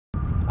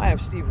Hi, I'm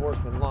Steve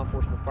Horseman, law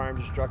enforcement firearms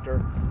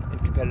instructor and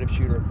competitive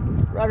shooter.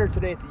 We're out here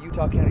today at the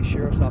Utah County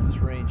Sheriff's Office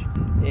range,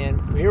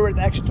 and we're here with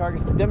Action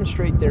Targets to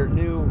demonstrate their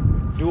new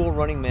dual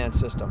running man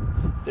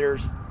system.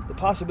 The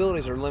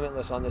possibilities are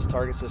limitless on this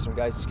target system,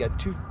 guys. It's got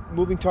two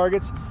moving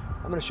targets.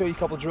 I'm going to show you a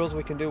couple drills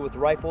we can do with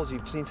rifles.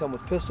 You've seen some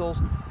with pistols.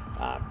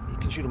 You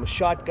can shoot them with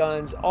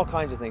shotguns, all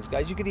kinds of things,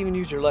 guys. You could even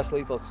use your less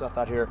lethal stuff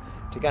out here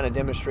to kind of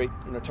demonstrate,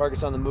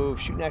 targets on the move,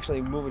 shooting actually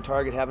a moving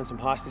target, having some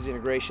hostage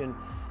integration,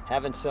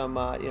 having some,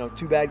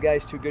 two bad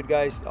guys, two good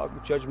guys,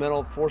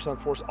 judgmental, force on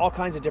force, all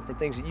kinds of different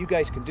things that you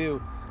guys can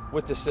do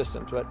with this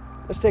system. But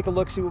let's take a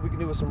look, see what we can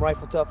do with some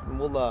rifle stuff, and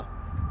we'll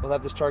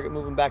have this target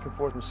moving back and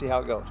forth and see how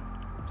it goes.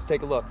 Let's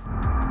take a look.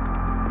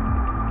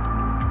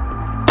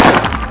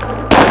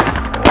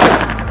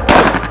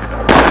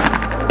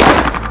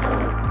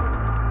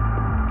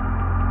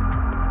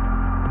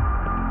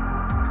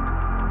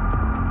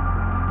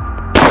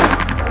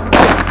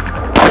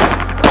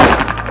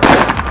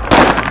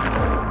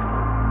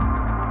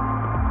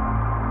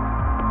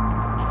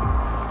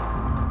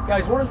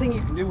 Guys, one thing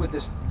you can do with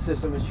this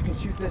system is you can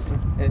shoot this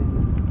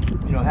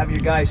and have your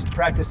guys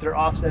practice their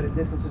offset at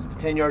distances of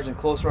 10 yards and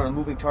closer on a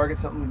moving target,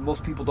 something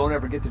most people don't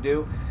ever get to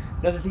do.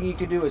 Another thing you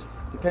can do is,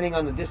 depending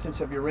on the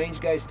distance of your range,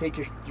 guys, take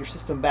your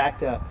system back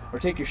to, or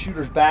take your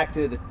shooters back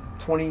to the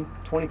 20,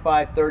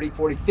 25, 30,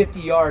 40, 50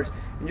 yards,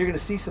 and you're going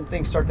to see some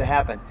things start to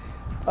happen.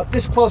 Up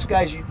this close,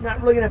 guys, you're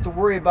not really going to have to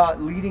worry about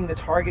leading the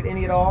target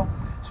any at all,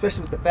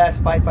 especially with the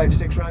fast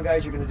 5.56 round,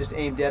 guys. You're going to just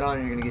aim dead on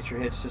and you're going to get your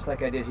hits just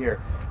like I did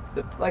here.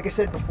 Like I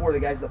said before,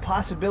 guys, the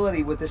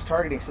possibility with this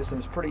targeting system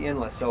is pretty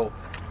endless. So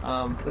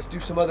let's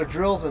do some other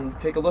drills and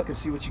take a look and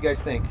see what you guys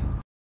think.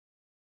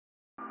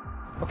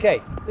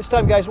 Okay, this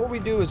time, guys, what we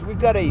do is we've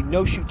got a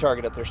no-shoot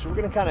target up there. So we're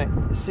going to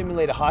kind of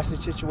simulate a hostage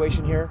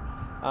situation here.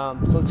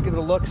 So let's give it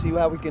a look, see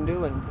how we can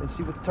do, and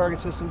see what the target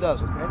system does,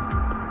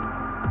 okay?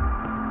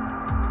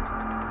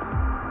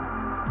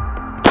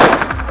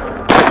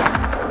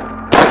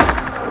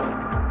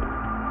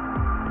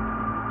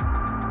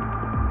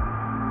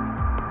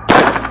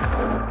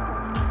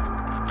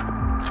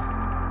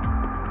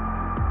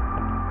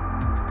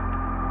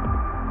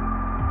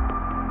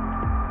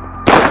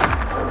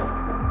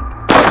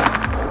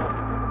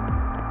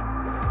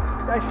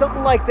 Guys,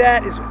 something like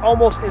that is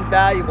almost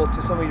invaluable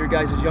to some of your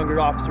guys as younger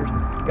officers,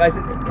 guys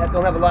that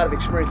don't have a lot of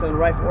experience on a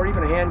rifle or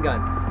even a handgun,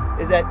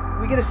 is that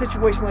we get a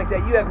situation like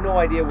that, you have no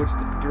idea which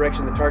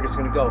direction the target's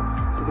going to go.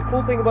 So the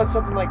cool thing about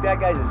something like that,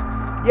 guys, is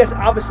yes,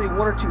 obviously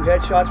one or two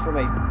headshots from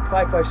a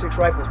 5.56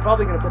 rifle is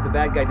probably going to put the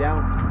bad guy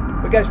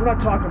down. But guys, we're not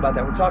talking about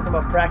that. We're talking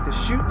about practice.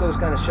 Shoot those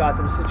kind of shots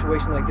in a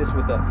situation like this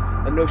with a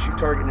no-shoot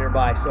target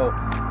nearby. So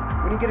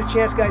when you get a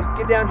chance, guys,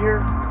 get down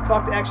here,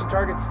 talk to Action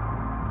Targets,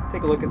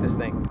 take a look at this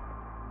thing.